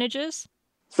percentages?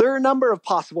 There are a number of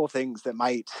possible things that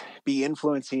might be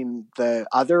influencing the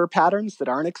other patterns that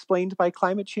aren't explained by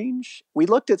climate change. We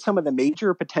looked at some of the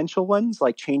major potential ones,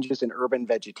 like changes in urban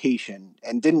vegetation,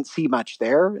 and didn't see much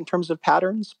there in terms of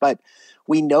patterns. But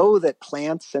we know that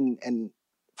plants and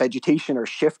vegetation are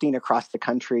shifting across the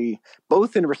country,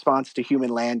 both in response to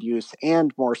human land use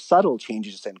and more subtle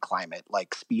changes in climate,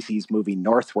 like species moving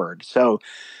northward. So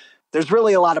there's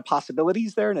really a lot of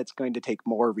possibilities there, and it's going to take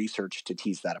more research to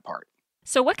tease that apart.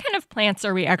 So what kind of plants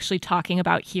are we actually talking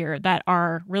about here that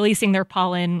are releasing their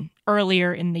pollen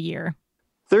earlier in the year?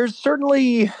 There's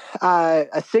certainly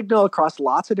a signal across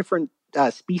lots of different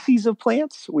species of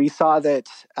plants. We saw that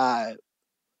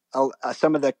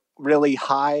some of the really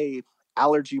high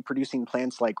allergy-producing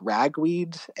plants like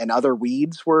ragweed and other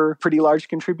weeds were pretty large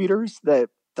contributors.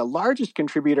 The largest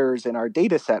contributors in our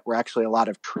data set were actually a lot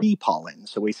of tree pollen.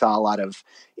 So we saw a lot of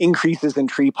increases in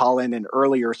tree pollen and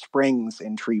earlier springs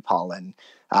in tree pollen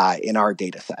in our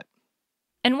data set.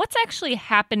 And what's actually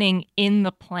happening in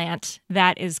the plant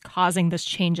that is causing this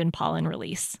change in pollen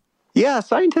release? Yeah,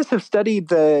 scientists have studied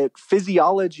the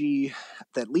physiology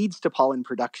that leads to pollen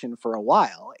production for a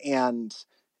while. And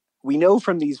we know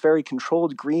from these very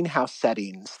controlled greenhouse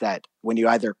settings that when you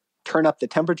either turn up the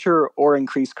temperature or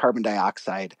increase carbon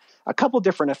dioxide, a couple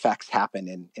different effects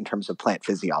happen in terms of plant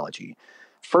physiology.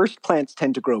 First, plants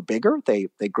tend to grow bigger, they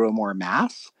grow more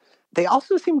mass. They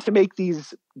also seem to make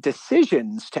these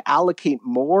decisions to allocate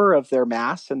more of their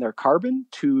mass and their carbon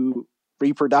to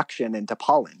reproduction and to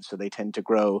pollen. So they tend to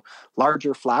grow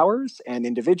larger flowers, and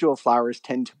individual flowers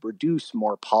tend to produce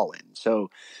more pollen. So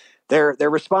they're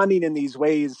responding in these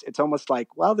ways. It's almost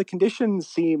like, well, the conditions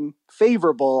seem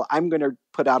favorable. I'm going to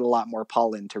put out a lot more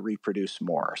pollen to reproduce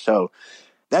more. So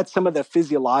that's some of the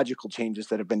physiological changes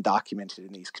that have been documented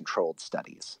in these controlled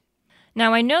studies.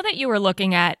 Now, I know that you were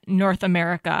looking at North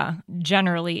America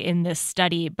generally in this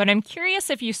study, but I'm curious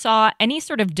if you saw any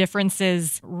sort of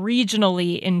differences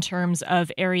regionally in terms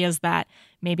of areas that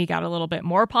maybe got a little bit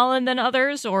more pollen than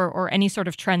others, or any sort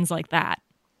of trends like that.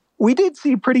 We did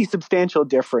see pretty substantial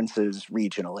differences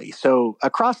regionally. So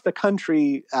across the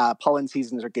country, pollen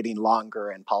seasons are getting longer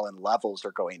and pollen levels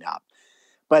are going up.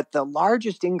 But the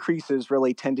largest increases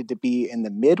really tended to be in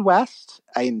the Midwest,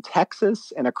 in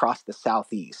Texas, and across the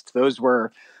Southeast. Those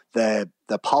were the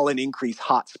pollen increase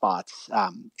hotspots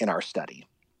in our study.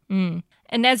 Mm.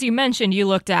 And as you mentioned, you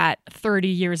looked at 30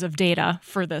 years of data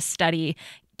for this study.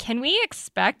 Can we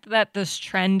expect that this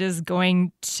trend is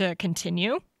going to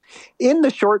continue? In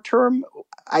the short term,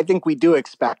 I think we do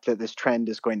expect that this trend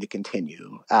is going to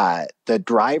continue. The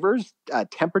drivers,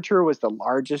 temperature was the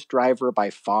largest driver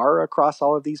by far across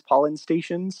all of these pollen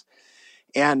stations.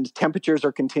 And temperatures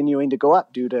are continuing to go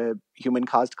up due to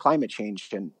human-caused climate change.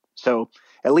 And so,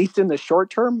 at least in the short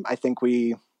term, I think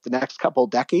the next couple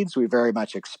decades, we very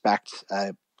much expect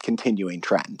a continuing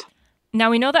trend.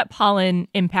 Now, we know that pollen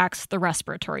impacts the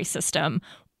respiratory system.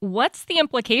 What's the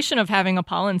implication of having a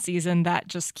pollen season that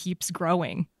just keeps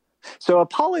growing? So a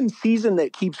pollen season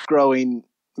that keeps growing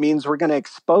means we're going to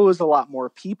expose a lot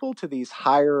more people to these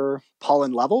higher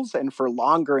pollen levels and for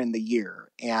longer in the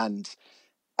year. And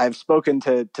I've spoken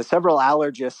to several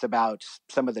allergists about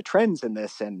some of the trends in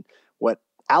this. And what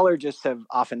allergists have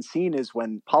often seen is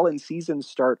when pollen seasons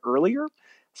start earlier,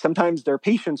 sometimes their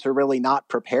patients are really not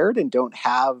prepared and don't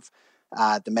have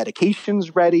the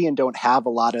medications ready and don't have a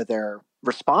lot of their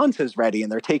responses ready,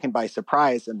 and they're taken by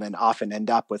surprise and then often end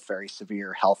up with very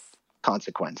severe health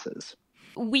consequences.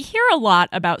 We hear a lot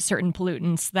about certain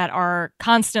pollutants that are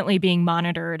constantly being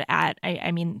monitored at,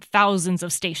 thousands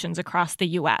of stations across the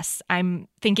U.S. I'm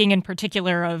thinking in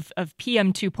particular of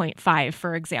PM 2.5,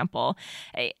 for example.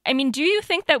 Do you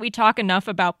think that we talk enough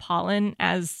about pollen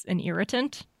as an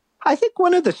irritant? I think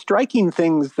one of the striking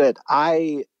things that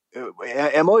I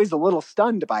am always a little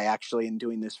stunned by actually in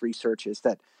doing this research is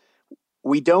that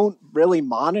we don't really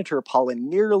monitor pollen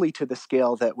nearly to the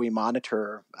scale that we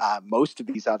monitor most of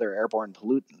these other airborne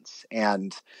pollutants.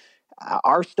 And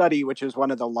our study, which is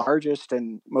one of the largest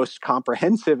and most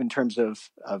comprehensive in terms of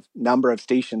number of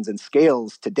stations and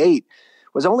scales to date,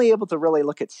 was only able to really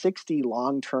look at 60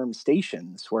 long-term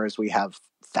stations, whereas we have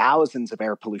thousands of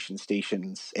air pollution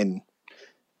stations in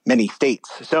many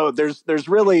states. So there's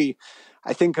really,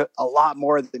 I think, a lot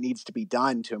more that needs to be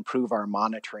done to improve our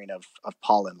monitoring of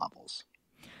pollen levels.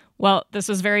 Well, this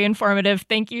was very informative.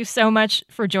 Thank you so much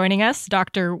for joining us.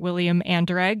 Dr. William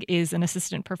Anderegg is an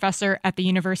assistant professor at the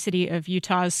University of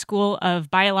Utah's School of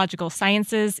Biological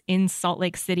Sciences in Salt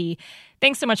Lake City.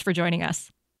 Thanks so much for joining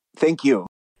us. Thank you.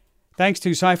 Thanks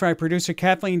to Sci-Fi producer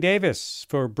Kathleen Davis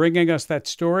for bringing us that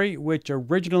story, which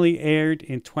originally aired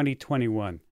in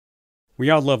 2021.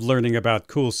 We all love learning about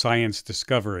cool science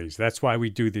discoveries. That's why we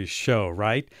do this show,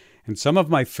 right? And some of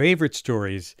my favorite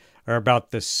stories are about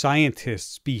the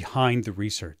scientists behind the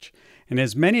research. And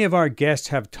as many of our guests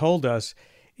have told us,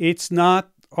 it's not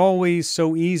always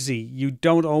so easy. You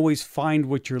don't always find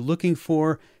what you're looking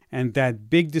for. And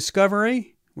that big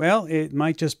discovery, well, it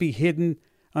might just be hidden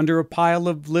under a pile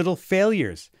of little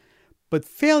failures. But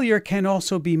failure can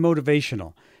also be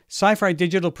motivational. Sci-Fi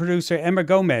digital producer Emma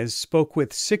Gomez spoke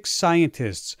with 6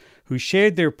 scientists who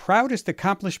shared their proudest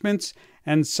accomplishments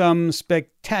and some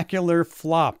spectacular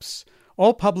flops,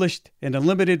 all published in a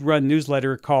limited-run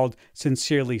newsletter called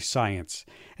Sincerely Science.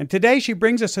 And today she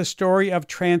brings us a story of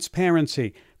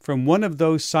transparency from one of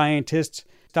those scientists,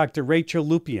 Dr. Rachel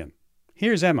Lupien.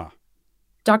 Here's Emma.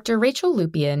 Dr. Rachel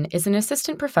Lupien is an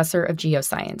assistant professor of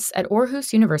geoscience at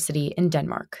Aarhus University in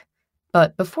Denmark.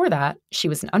 But before that, she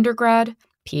was an undergrad,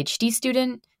 PhD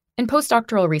student, and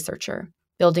postdoctoral researcher,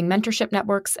 building mentorship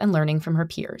networks and learning from her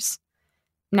peers.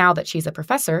 Now that she's a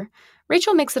professor,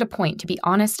 Rachel makes it a point to be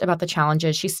honest about the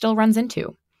challenges she still runs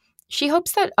into. She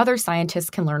hopes that other scientists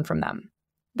can learn from them.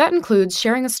 That includes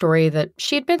sharing a story that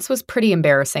she admits was pretty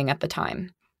embarrassing at the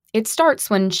time. It starts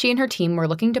when she and her team were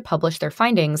looking to publish their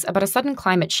findings about a sudden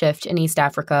climate shift in East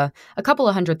Africa a couple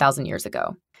of 100,000 years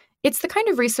ago. It's the kind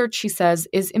of research, she says,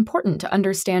 is important to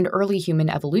understand early human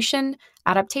evolution,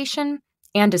 adaptation,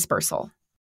 and dispersal.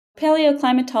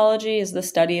 Paleoclimatology is the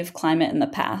study of climate in the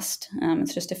past.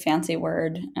 It's just a fancy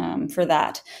word for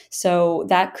that. So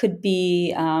that could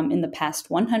be in the past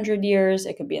 100 years.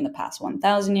 It could be in the past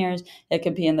 1,000 years. It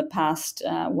could be in the past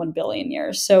 1 billion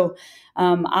years. So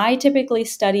I typically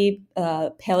study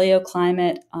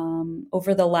paleoclimate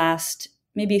over the last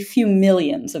maybe a few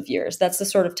millions of years. That's the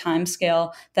sort of time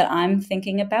scale that I'm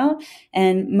thinking about.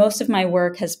 And most of my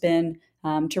work has been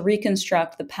to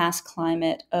reconstruct the past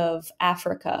climate of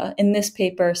Africa. In this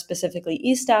paper, specifically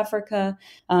East Africa,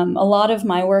 a lot of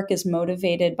my work is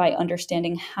motivated by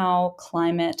understanding how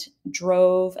climate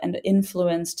drove and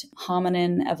influenced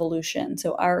hominin evolution.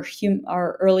 So our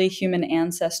early human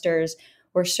ancestors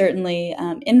were certainly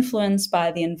influenced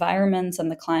by the environments and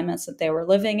the climates that they were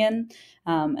living in.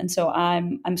 And so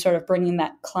I'm sort of bringing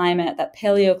that climate, that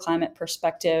paleoclimate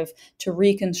perspective to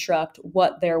reconstruct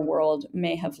what their world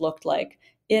may have looked like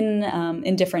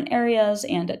in different areas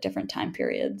and at different time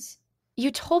periods. You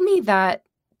told me that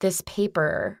this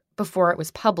paper, before it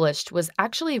was published, was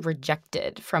actually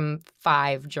rejected from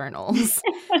 5 journals.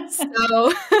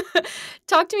 So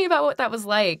talk to me about what that was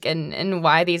like and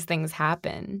why these things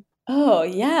happen. Oh,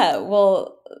 yeah.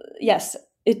 Well, yes,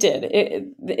 it did.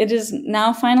 It is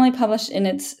now finally published in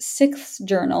its 6th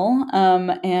journal,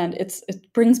 and it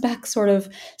brings back sort of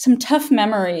some tough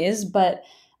memories, but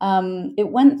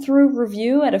it went through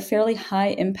review at a fairly high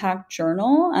impact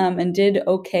journal and did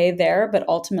okay there, but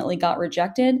ultimately got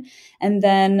rejected. And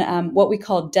then what we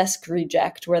call desk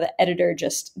reject, where the editor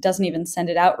just doesn't even send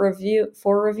it out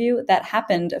for review. That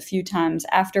happened a few times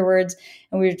afterwards.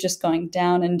 And we were just going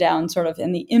down and down sort of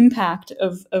in the impact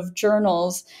of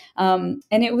journals. And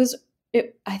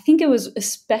I think it was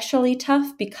especially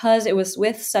tough because it was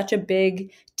with such a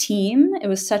big team. It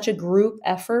was such a group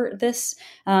effort, this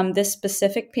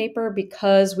specific paper,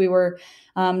 because we were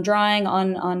drawing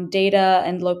on data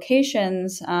and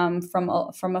locations from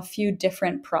a few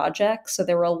different projects. So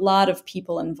there were a lot of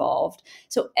people involved.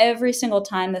 So every single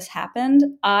time this happened,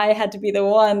 I had to be the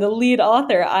lead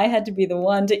author. I had to be the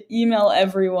one to email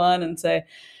everyone and say,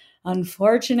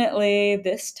 unfortunately,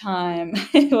 this time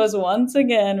it was once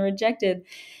again rejected.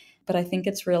 But I think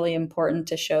it's really important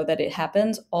to show that it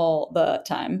happens all the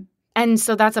time. And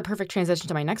so that's a perfect transition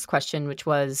to my next question, which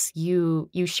was you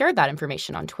shared that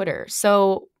information on Twitter.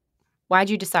 So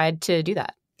why'd you decide to do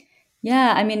that?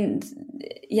 Yeah, I mean,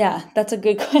 yeah, that's a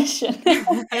good question.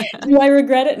 Do I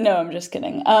regret it? No, I'm just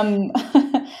kidding.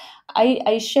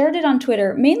 I shared it on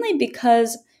Twitter mainly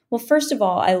because, well, first of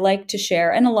all, I like to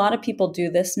share, and a lot of people do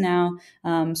this now,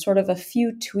 sort of a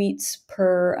few tweets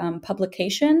per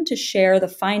publication to share the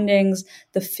findings,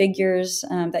 the figures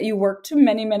that you worked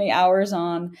many, many hours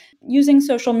on, using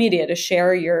social media to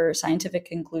share your scientific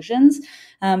conclusions.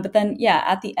 But then, yeah,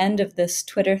 at the end of this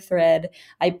Twitter thread,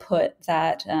 I put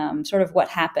that sort of what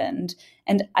happened.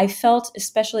 And I felt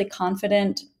especially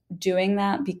confident doing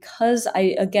that because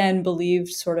I, again, believed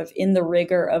sort of in the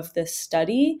rigor of this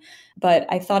study, but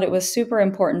I thought it was super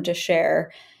important to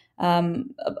share.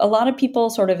 A lot of people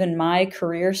sort of in my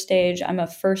career stage, I'm a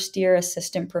first-year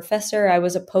assistant professor. I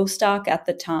was a postdoc at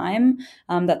the time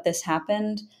that this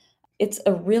happened. It's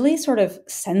a really sort of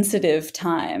sensitive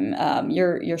time.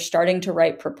 You're starting to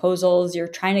write proposals. You're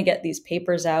trying to get these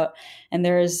papers out, and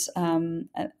there's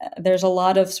a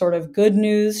lot of sort of good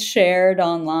news shared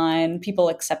online, people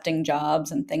accepting jobs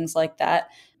and things like that.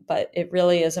 But it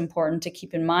really is important to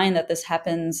keep in mind that this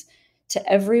happens to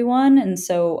everyone, and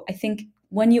so I think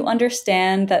when you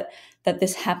understand that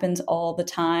this happens all the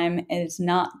time and it's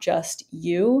not just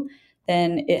you,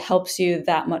 then it helps you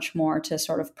that much more to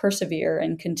sort of persevere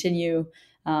and continue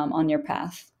on your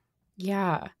path.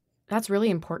 Yeah, that's really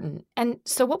important. And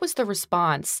so what was the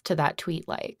response to that tweet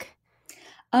like?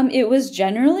 It was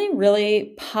generally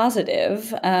really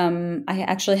positive. I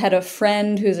actually had a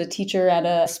friend who's a teacher at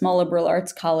a small liberal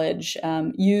arts college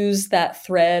use that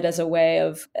thread as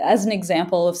an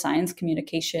example of science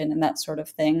communication and that sort of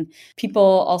thing. People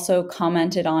also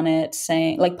commented on it,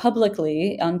 saying, like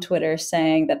publicly on Twitter,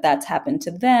 saying that that's happened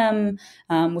to them,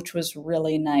 which was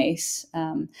really nice.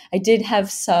 I did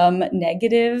have some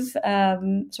negative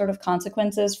sort of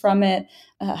consequences from it.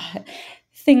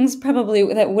 Things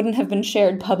probably that wouldn't have been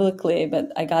shared publicly,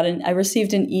 but I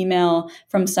received an email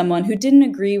from someone who didn't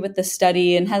agree with the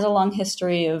study and has a long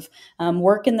history of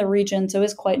work in the region, so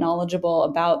is quite knowledgeable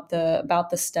about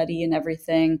the study and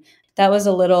everything. That was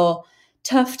a little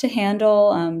tough to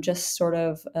handle, just sort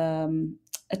of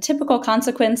a typical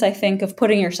consequence, I think, of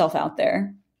putting yourself out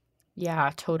there.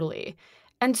 Yeah, totally.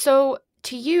 And so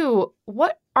to you,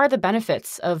 what are the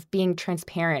benefits of being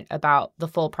transparent about the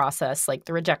full process, like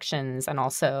the rejections and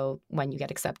also when you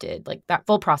get accepted, like that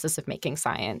full process of making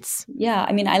science? Yeah,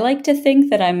 I mean, I like to think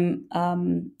that I'm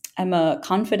a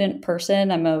confident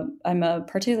person. I'm a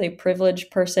particularly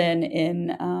privileged person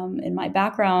in my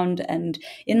background and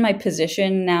in my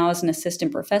position now as an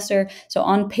assistant professor. So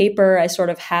on paper, I sort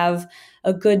of have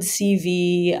a good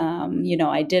CV.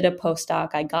 I did a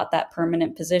postdoc. I got that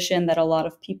permanent position that a lot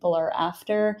of people are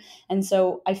after. And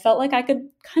so I felt like I could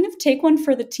kind of take one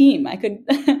for the team. I could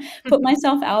put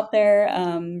myself out there,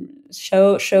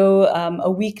 show a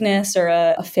weakness or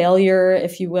a failure,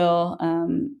 if you will.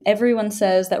 Everyone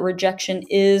says that rejection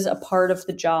is a part of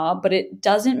the job, but it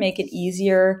doesn't make it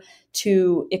easier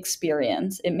to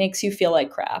experience. It makes you feel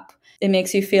like crap. It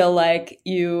makes you feel like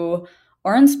you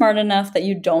aren't smart enough, that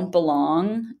you don't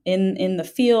belong in the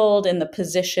field, in the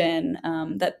position,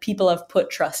 that people have put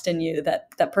trust in you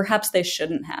that perhaps they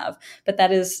shouldn't have. But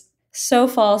that is so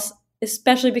false,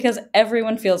 especially because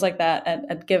everyone feels like that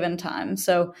at given time.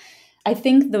 So I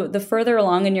think the further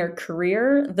along in your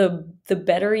career, the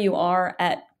better you are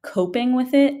at coping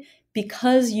with it,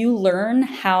 because you learn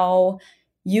how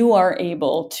you are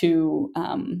able to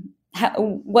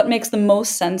what makes the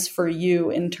most sense for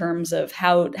you in terms of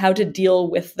how to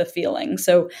deal with the feeling.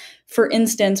 So, for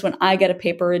instance, when I get a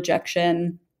paper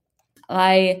rejection,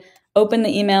 I open the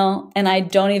email and I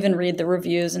don't even read the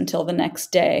reviews until the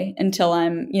next day, until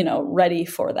I'm, ready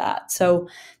for that. So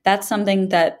that's something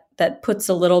that puts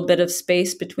a little bit of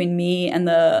space between me and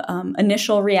the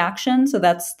initial reaction. So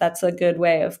that's a good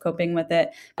way of coping with it.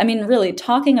 I mean, really,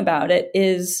 talking about it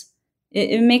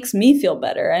it makes me feel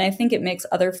better. And I think it makes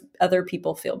other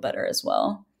people feel better as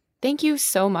well. Thank you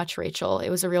so much, Rachel. It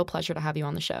was a real pleasure to have you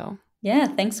on the show. Yeah,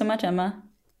 thanks so much, Emma.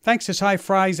 Thanks to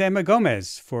Sci-Fri's Emma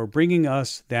Gomez for bringing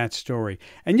us that story.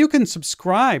 And you can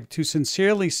subscribe to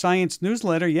Sincerely Science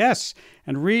newsletter, yes,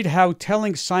 and read how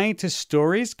telling scientists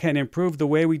stories can improve the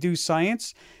way we do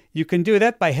science. You can do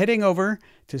that by heading over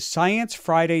to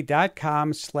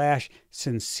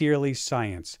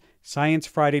sciencefriday.com/sincerelyscience.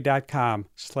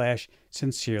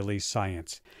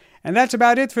 sciencefriday.com/sincerelyscience. And that's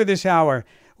about it for this hour.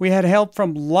 We had help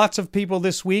from lots of people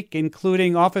this week,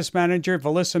 including Office Manager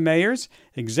Melissa Mayers,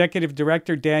 Executive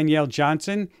Director Danielle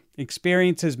Johnson,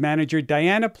 Experiences Manager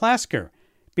Diana Plasker.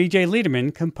 BJ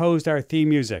Liederman composed our theme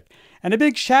music. And a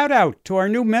big shout out to our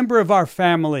new member of our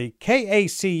family,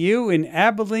 KACU in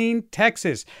Abilene,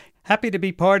 Texas. Happy to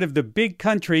be part of the big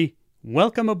country.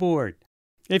 Welcome aboard.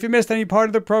 If you missed any part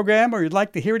of the program or you'd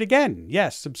like to hear it again,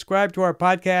 yes, subscribe to our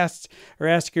podcasts or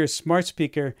ask your smart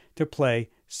speaker to play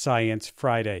Science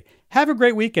Friday. Have a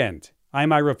great weekend.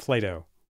 I'm Ira Flato.